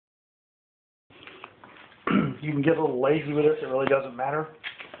You can get a little lazy with this, it really doesn't matter.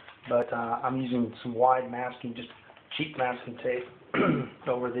 But I'm using some wide masking, just cheap masking tape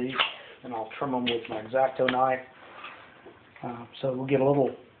over these, and I'll trim them with my X-Acto knife. So we'll get a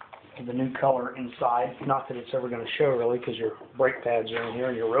little of the new color inside. Not that it's ever going to show really, because your brake pads are in here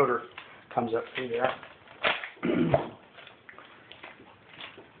and your rotor comes up through there.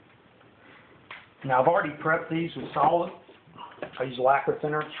 Now I've already prepped these with solid. I use lacquer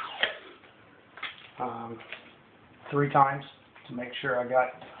thinner 3 times to make sure I got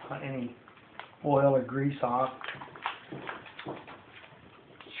any oil or grease off.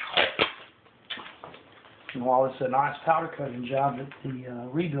 And while it's a nice powder coating job that the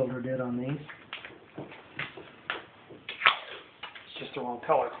rebuilder did on these, it's just the wrong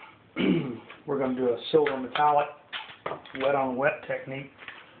color. We're going to do a silver metallic wet on wet technique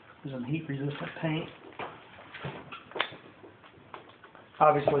with some heat resistant paint.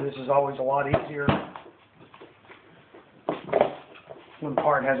 Obviously this is always a lot easier when the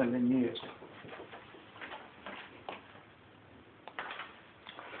part hasn't been used.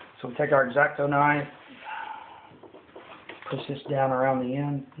 So we take our X-Acto knife, push this down around the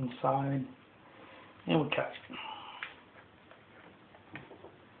end, inside, and we cut.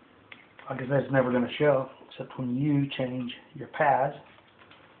 Like I said, it's never going to show, except when you change your pads.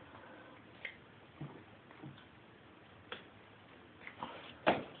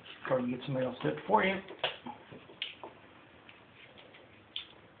 Or you get somebody else to do it for you.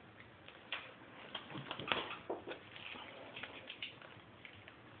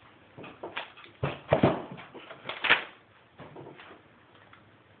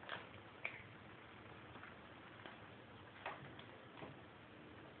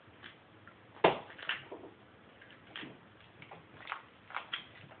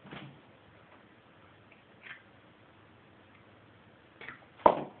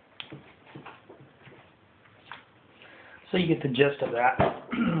 So you get the gist of that.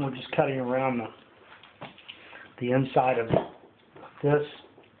 We're just cutting around the inside of this,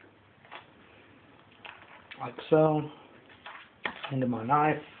 like so, into my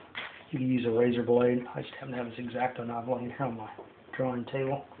knife. You can use a razor blade. I just happen to have this X-Acto knife laying here on my drawing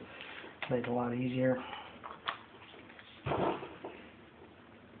table. Make it a lot easier. If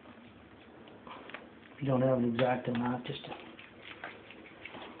you don't have an X-Acto knife, just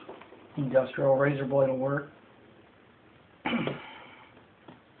an industrial razor blade will work.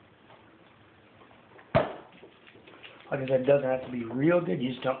 Like I said, it doesn't have to be real good. You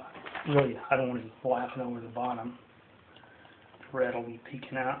just don't really, I don't want it flapping over the bottom. The red will be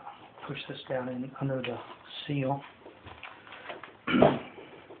peeking out. Push this down in under the seal.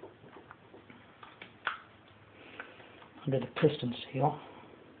 Under the piston seal.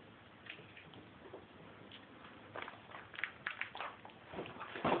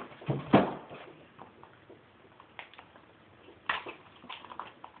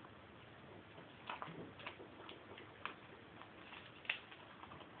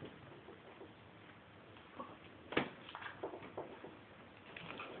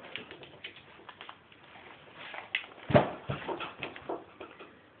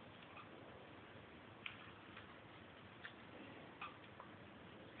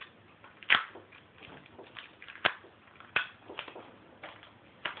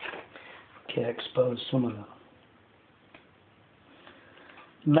 Okay, expose some of the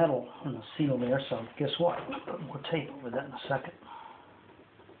metal in the seal there, so guess what? We'll put more tape over that in a second.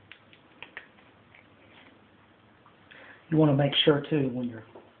 You want to make sure too when you're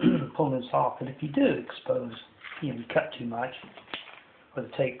pulling this off that if you do expose, you cut too much, or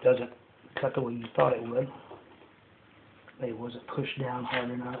the tape doesn't cut the way you thought it would, maybe it wasn't pushed down hard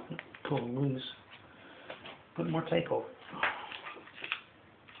enough and pulled loose, put more tape over it.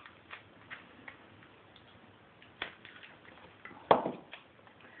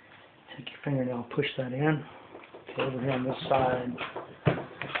 Take your fingernail, push that in. Okay, over here on this side,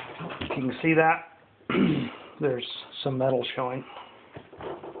 if you can see that, there's some metal showing.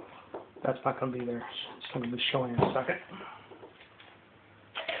 That's not going to be there. It's going to be showing in a second.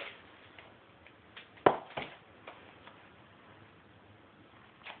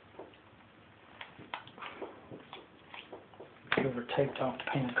 If you ever taped off to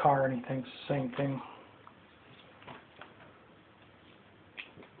paint a car or anything, it's the same thing.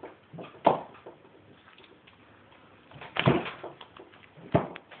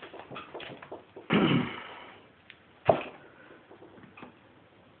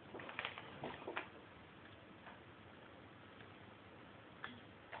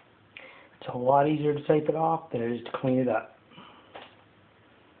 It's a lot easier to tape it off than it is to clean it up.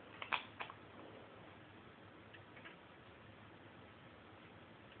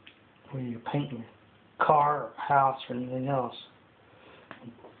 Where you're painting car or house or anything else.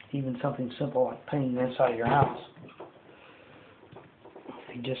 Even something simple like painting the inside of your house.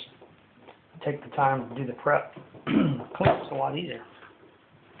 If you just take the time to do the prep, cleanup's a lot easier.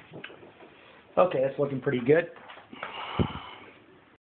 Okay, that's looking pretty good.